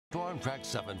Storm Track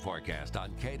 7 forecast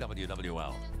on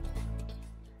KWWL.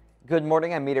 Good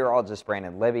morning, I'm meteorologist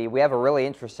Brandon Libby. We have a really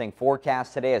interesting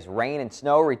forecast today as rain and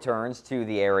snow returns to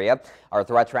the area. Our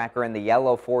threat tracker in the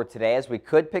yellow for today as we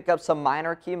could pick up some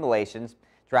minor accumulations.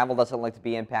 Travel doesn't look to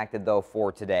be impacted though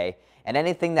for today. And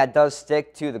anything that does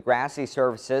stick to the grassy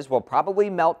surfaces will probably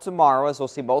melt tomorrow as we'll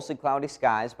see mostly cloudy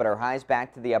skies, but our highs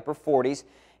back to the upper 40s.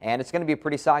 And it's going to be a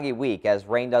pretty soggy week as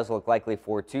rain does look likely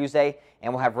for Tuesday,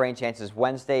 and we'll have rain chances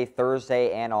Wednesday,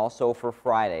 Thursday, and also for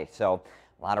Friday. So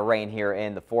a lot of rain here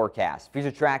in the forecast. Future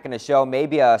track going to show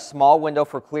maybe a small window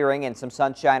for clearing and some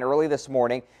sunshine early this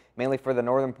morning, mainly for the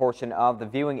northern portion of the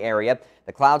viewing area.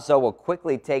 The clouds, though, will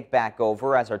quickly take back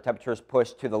over as our temperatures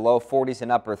push to the low 40s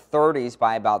and upper 30s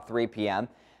by about 3 p.m.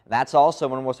 That's also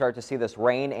when we'll start to see this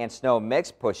rain and snow mix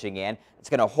pushing in. It's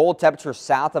going to hold temperatures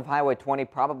south of Highway 20,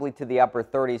 probably to the upper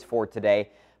 30s for today.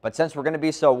 But since we're going to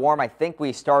be so warm, I think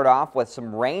we start off with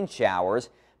some rain showers.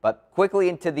 But quickly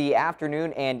into the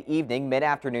afternoon and evening,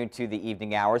 mid-afternoon to the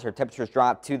evening hours, our temperatures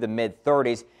drop to the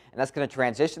mid-30s. And that's going to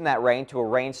transition that rain to a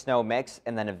rain-snow mix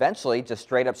and then eventually just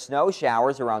straight up snow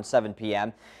showers around 7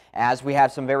 p.m. as we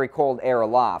have some very cold air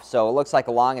aloft. So it looks like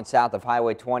along and south of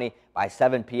Highway 20 by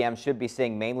 7 p.m. should be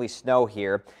seeing mainly snow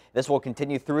here. This will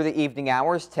continue through the evening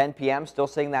hours. 10 p.m. still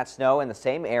seeing that snow in the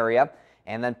same area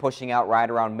and then pushing out right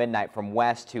around midnight from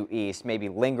west to east, maybe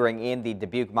lingering in the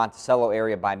Dubuque-Monticello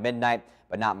area by midnight,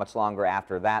 but not much longer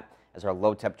after that as our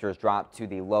low temperatures drop to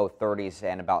the low 30s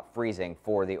and about freezing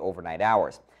for the overnight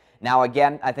hours. Now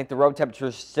again, I think the road temperature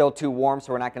is still too warm,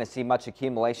 so we're not going to see much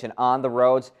accumulation on the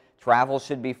roads. Travel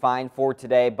should be fine for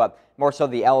today, but more so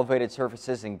the elevated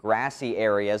surfaces and grassy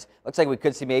areas. Looks like we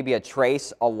could see maybe a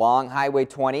trace along Highway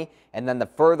 20, and then the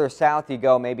further south you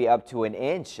go, maybe up to an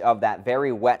inch of that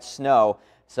very wet snow.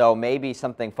 So maybe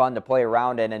something fun to play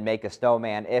around in and make a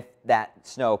snowman if that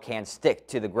snow can stick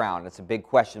to the ground. It's a big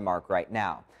question mark right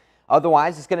now.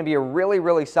 Otherwise, it's going to be a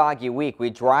really soggy week.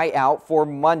 We dry out for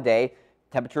Monday.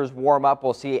 Temperatures warm up.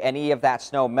 We'll see any of that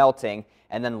snow melting.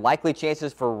 And then likely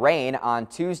chances for rain on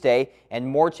Tuesday and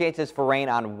more chances for rain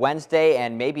on Wednesday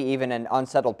and maybe even an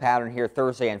unsettled pattern here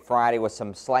Thursday and Friday with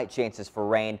some slight chances for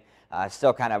rain.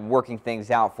 Still kind of working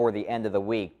things out for the end of the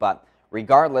week. But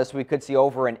regardless, we could see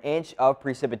over an inch of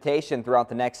precipitation throughout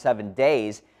the next 7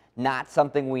 days. Not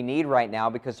something we need right now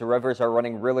because the rivers are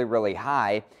running really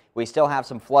high. We still have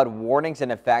some flood warnings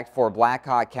in effect for Black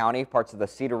Hawk County, parts of the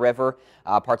Cedar River,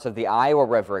 parts of the Iowa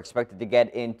River expected to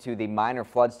get into the minor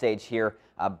flood stage here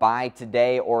by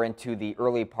today or into the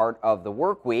early part of the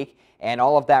work week. And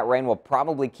all of that rain will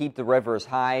probably keep the rivers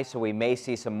high, so we may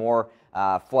see some more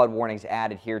flood warnings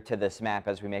added here to this map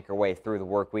as we make our way through the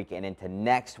work week and into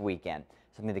next weekend.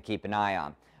 Something to keep an eye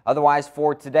on. Otherwise,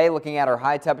 for today, looking at our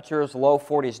high temperatures, low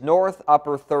 40s north,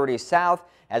 upper 30s south,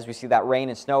 as we see that rain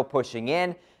and snow pushing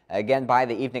in. Again, by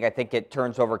the evening, I think it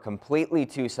turns over completely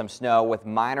to some snow with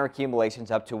minor accumulations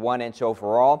up to 1 inch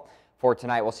overall. For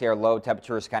tonight, we'll see our low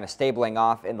temperatures kind of stabling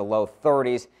off in the low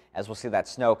 30s as we'll see that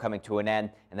snow coming to an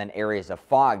end, and then areas of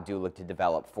fog do look to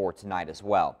develop for tonight as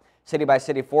well. City by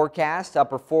city forecast,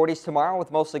 upper 40s tomorrow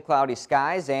with mostly cloudy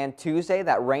skies, and Tuesday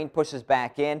that rain pushes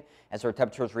back in as our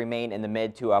temperatures remain in the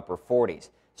mid to upper 40s.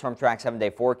 Storm Track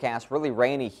 7-day forecast, really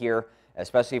rainy here,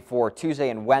 especially for Tuesday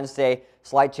and Wednesday.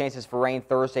 Slight chances for rain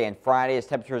Thursday and Friday as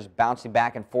temperatures bouncing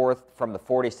back and forth from the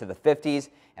 40s to the 50s,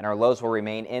 and our lows will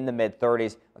remain in the mid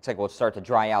 30s. Looks like we'll start to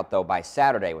dry out though by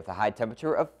Saturday with a high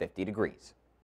temperature of 50 degrees.